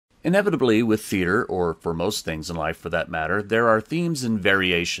Inevitably, with theater, or for most things in life for that matter, there are themes and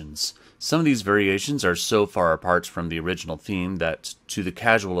variations. Some of these variations are so far apart from the original theme that, to the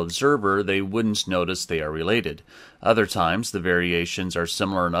casual observer, they wouldn't notice they are related. Other times, the variations are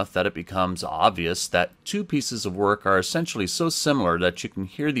similar enough that it becomes obvious that two pieces of work are essentially so similar that you can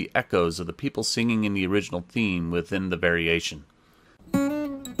hear the echoes of the people singing in the original theme within the variation.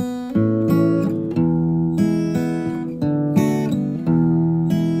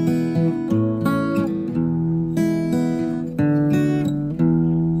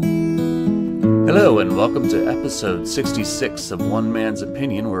 Hello and welcome to episode 66 of One Man's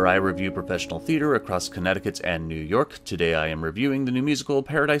Opinion, where I review professional theater across Connecticut and New York. Today I am reviewing the new musical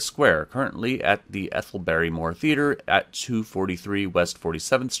Paradise Square, currently at the Ethel Barrymore Theater at 243 West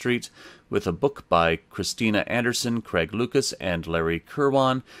 47th Street, with a book by Christina Anderson, Craig Lucas, and Larry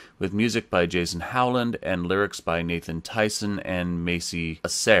Kirwan, with music by Jason Howland and lyrics by Nathan Tysen and Masi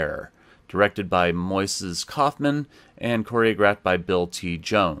Asare, directed by Moises Kaufman and choreographed by Bill T.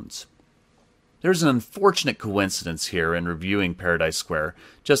 Jones. There's an unfortunate coincidence here in reviewing Paradise Square.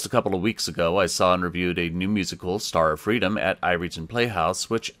 Just a couple of weeks ago, I saw and reviewed a new musical, Star of Freedom, at Ivyton Playhouse,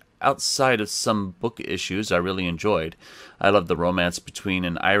 which, outside of some book issues, I really enjoyed. I love the romance between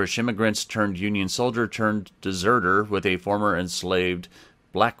an Irish immigrant turned Union soldier turned deserter with a former enslaved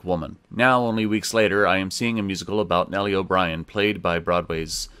black woman. Now, only weeks later, I am seeing a musical about Nellie O'Brien, played by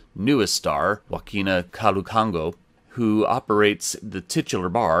Broadway's newest star, Joaquina Kalukango, who operates the titular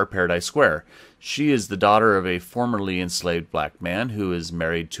bar, Paradise Square. She is the daughter of a formerly enslaved black man who is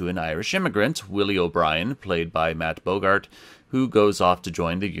married to an Irish immigrant, Willie O'Brien, played by Matt Bogart, who goes off to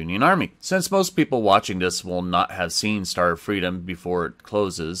join the Union Army. Since most people watching this will not have seen Star of Freedom before it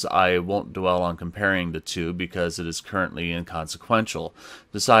closes, I won't dwell on comparing the two because it is currently inconsequential.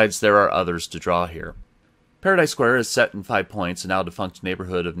 Besides, there are others to draw here. Paradise Square is set in 5 Points, a now-defunct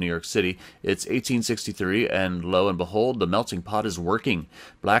neighborhood of New York City. It's 1863, and lo and behold, the melting pot is working.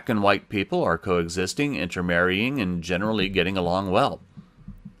 Black and white people are coexisting, intermarrying, and generally getting along well.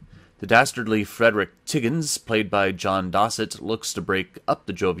 The dastardly Frederick Tiggins, played by John Dossett, looks to break up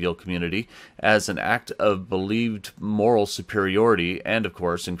the jovial community as an act of believed moral superiority and, of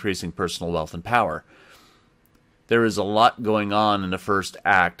course, increasing personal wealth and power. There is a lot going on in the first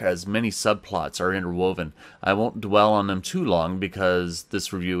act, as many subplots are interwoven. I won't dwell on them too long because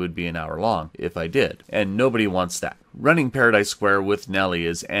this review would be an hour long, if I did, and nobody wants that. Running Paradise Square with Nellie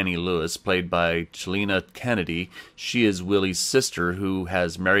is Annie Lewis, played by Chelina Kennedy. She is Willie's sister, who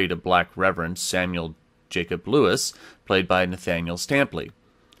has married a black reverend, Samuel Jacob Lewis, played by Nathaniel Stampley.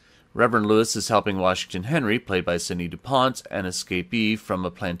 Reverend Lewis is helping Washington Henry, played by Sidney DuPont, an escapee from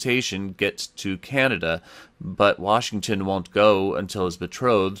a plantation, get to Canada, but Washington won't go until his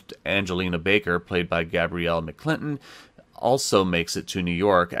betrothed, Angelina Baker, played by Gabrielle McClinton, also makes it to New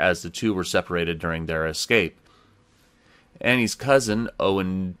York, as the two were separated during their escape. Annie's cousin,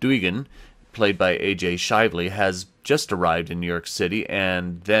 Owen Duigan, played by A.J. Shively, has just arrived in New York City,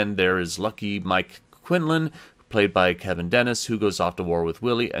 and then there is lucky Mike Quinlan, played by Kevin Dennis, who goes off to war with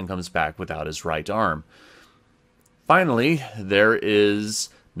Willie and comes back without his right arm. Finally, there is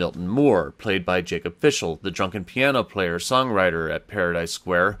Milton Moore, played by Jacob Fischel, the drunken piano player, songwriter at Paradise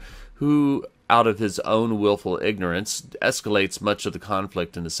Square, who, out of his own willful ignorance, escalates much of the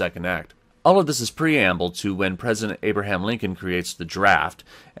conflict in the second act. All of this is preamble to when President Abraham Lincoln creates the draft,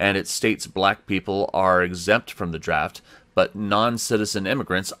 and it states black people are exempt from the draft, but non-citizen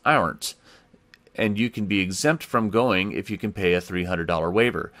immigrants aren't. And you can be exempt from going if you can pay a $300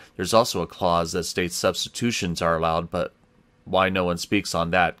 waiver. There's also a clause that states substitutions are allowed, but why no one speaks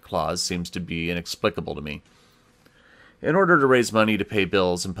on that clause seems to be inexplicable to me. In order to raise money to pay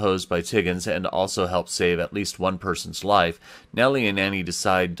bills imposed by Tiggins and also help save at least one person's life, Nellie and Annie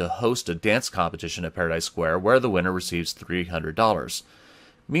decide to host a dance competition at Paradise Square where the winner receives $300.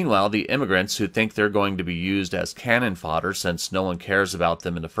 Meanwhile, the immigrants, who think they're going to be used as cannon fodder since no one cares about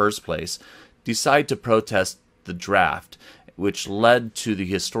them in the first place, decide to protest the draft, which led to the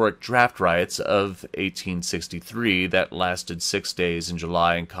historic draft riots of 1863 that lasted 6 days in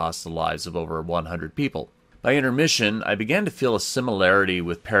July and cost the lives of over 100 people. By intermission, I began to feel a similarity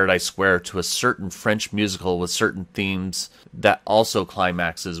with Paradise Square to a certain French musical with certain themes that also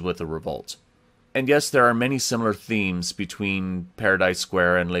climaxes with a revolt. And yes, there are many similar themes between Paradise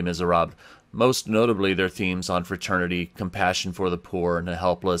Square and Les Miserables, most notably their themes on fraternity, compassion for the poor and the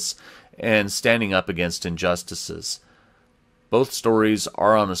helpless, and standing up against injustices. Both stories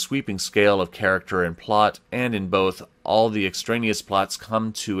are on a sweeping scale of character and plot, and in both, all the extraneous plots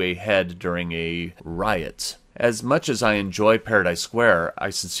come to a head during a riot. As much as I enjoy Paradise Square, I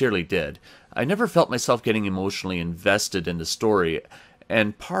sincerely did, I never felt myself getting emotionally invested in the story,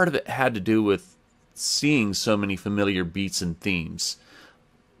 and part of it had to do with seeing so many familiar beats and themes.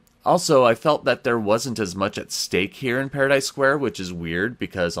 Also, I felt that there wasn't as much at stake here in Paradise Square, which is weird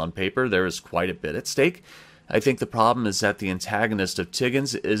because on paper there is quite a bit at stake. I think the problem is that the antagonist of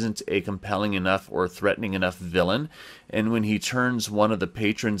Tiggins isn't a compelling enough or threatening enough villain, and when he turns one of the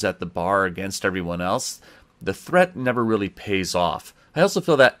patrons at the bar against everyone else, the threat never really pays off. I also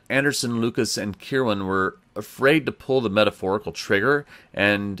feel that Anderson, Lucas, and Kirwan were afraid to pull the metaphorical trigger,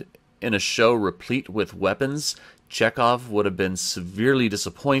 and in a show replete with weapons, Chekhov would have been severely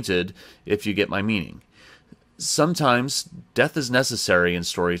disappointed, if you get my meaning. Sometimes, death is necessary in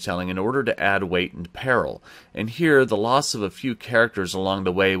storytelling in order to add weight and peril, and here the loss of a few characters along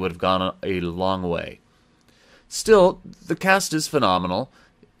the way would have gone a long way. Still, the cast is phenomenal.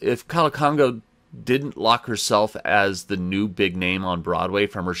 If Calicongo didn't lock herself as the new big name on Broadway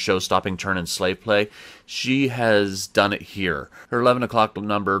from her show-stopping turn in Slave Play, she has done it here. Her 11 o'clock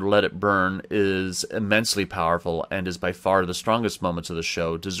number, Let It Burn, is immensely powerful and is by far the strongest moments of the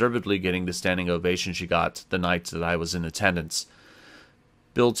show, deservedly getting the standing ovation she got the night that I was in attendance.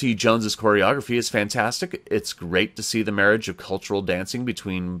 Bill T. Jones's choreography is fantastic. It's great to see the marriage of cultural dancing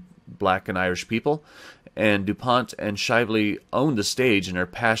between Black and Irish people, and DuPont and Shively own the stage in their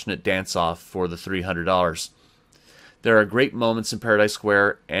passionate dance-off for the $300. There are great moments in Paradise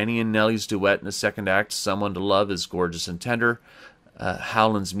Square. Annie and Nellie's duet in the second act, Someone to Love, is gorgeous and tender.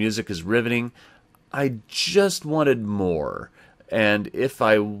 Howland's music is riveting. I just wanted more. And if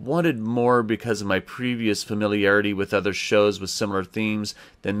I wanted more because of my previous familiarity with other shows with similar themes,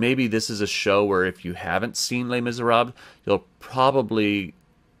 then maybe this is a show where if you haven't seen Les Miserables, you'll probably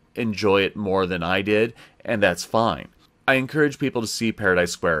enjoy it more than I did, and that's fine. I encourage people to see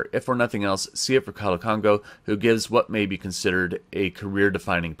Paradise Square. If for nothing else, see it for Calicongo, who gives what may be considered a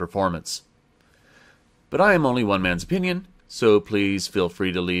career-defining performance. But I am only one man's opinion, so please feel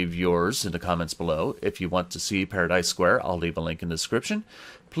free to leave yours in the comments below. If you want to see Paradise Square, I'll leave a link in the description.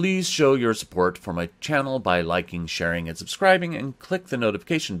 Please show your support for my channel by liking, sharing, and subscribing, and click the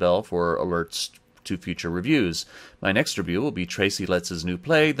notification bell for alerts to future reviews. My next review will be Tracy Letts' new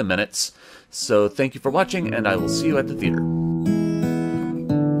play, The Minutes. So thank you for watching, and I will see you at the theater.